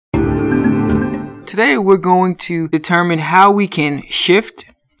Today we're going to determine how we can shift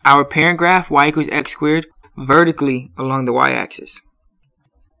our parent graph y equals x squared vertically along the y-axis.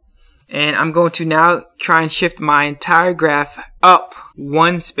 And I'm going to now try and shift my entire graph up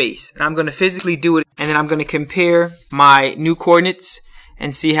one space. And I'm going to physically do it, and then I'm going to compare my new coordinates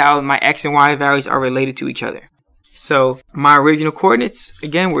and see how my x and y values are related to each other. So my original coordinates,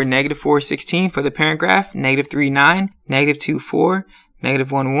 again, were -4, 16 for the parent graph, -3, 9, -2, 4,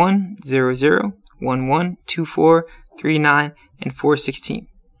 -1, 1, 0, 0, 1, 1, 2, 4, 3, 9, and 4, 16.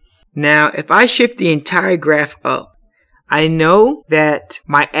 Now, if I shift the entire graph up, I know that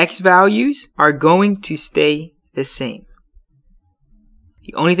my x values are going to stay the same.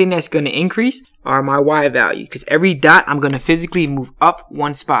 The only thing that's going to increase are my y values, because every dot I'm going to physically move up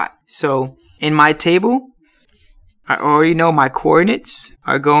one spot. So in my table, I already know my coordinates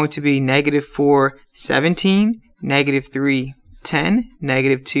are going to be -4, 17, -3, 10,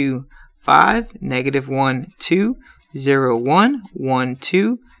 -2, 5, -1, 2, 0, 1, 1,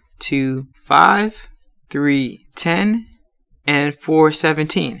 2, 2, 5, 3, 10, and 4,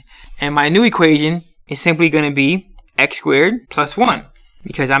 17. And my new equation is simply going to be x squared plus 1,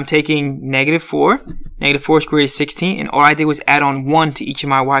 because I'm taking -4, -4 squared is 16, and all I did was add on 1 to each of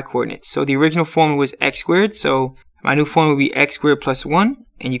my y coordinates. So the original formula was x squared, so my new formula will be x squared plus 1,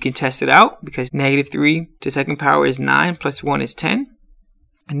 and you can test it out, because -3 to the second power is 9 plus 1 is 10.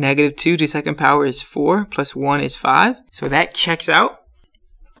 And -2 to the second power is 4 plus 1 is 5. So that checks out.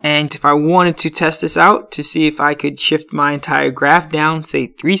 And if I wanted to test this out to see if I could shift my entire graph down, say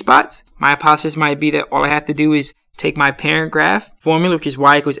 3 spots, my hypothesis might be that all I have to do is take my parent graph formula, which is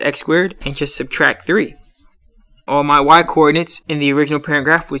y equals x squared, and just subtract 3. All my y coordinates in the original parent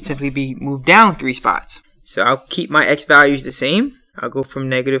graph would simply be moved down 3 spots. So I'll keep my x values the same. I'll go from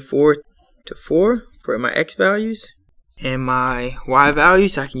 -4 to 4 for my x values. And my y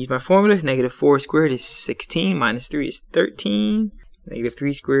values, I can use my formula. -4 squared is 16, minus 3 is 13.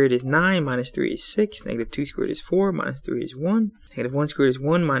 -3 squared is 9, minus 3 is 6. -2 squared is 4, minus 3 is 1. -1 squared is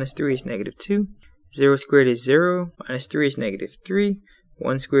 1, minus 3 is -2. 0 squared is 0, minus 3 is -3.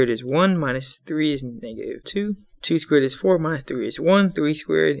 1 squared is 1, minus 3 is -2. 2 squared is 4, minus 3 is 1. 3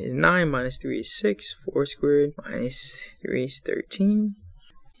 squared is 9, minus 3 is 6. 4 squared minus 3 is 13.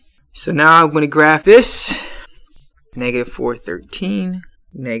 So now I'm going to graph this. -4, 13.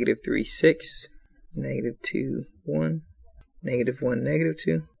 -3, 6. -2, 1. -1,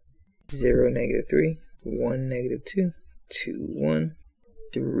 -2. 0, -3. 1, -2. 2, 1.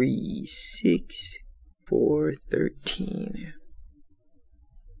 3, 6. 4, 13.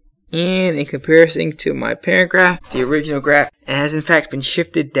 And in comparison to my parent graph, the original graph, it has in fact been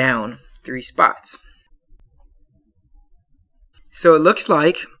shifted down 3 spots. So it looks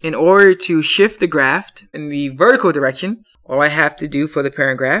like in order to shift the graph in the vertical direction, all I have to do for the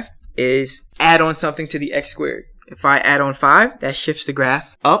parent graph is add on something to the x squared. If I add on 5, that shifts the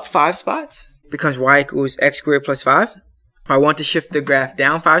graph up 5 spots. It becomes y equals x squared plus 5. If I want to shift the graph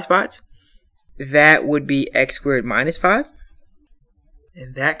down 5 spots, that would be x squared minus 5.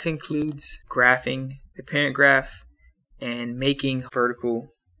 And that concludes graphing the parent graph and making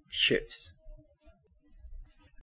vertical shifts.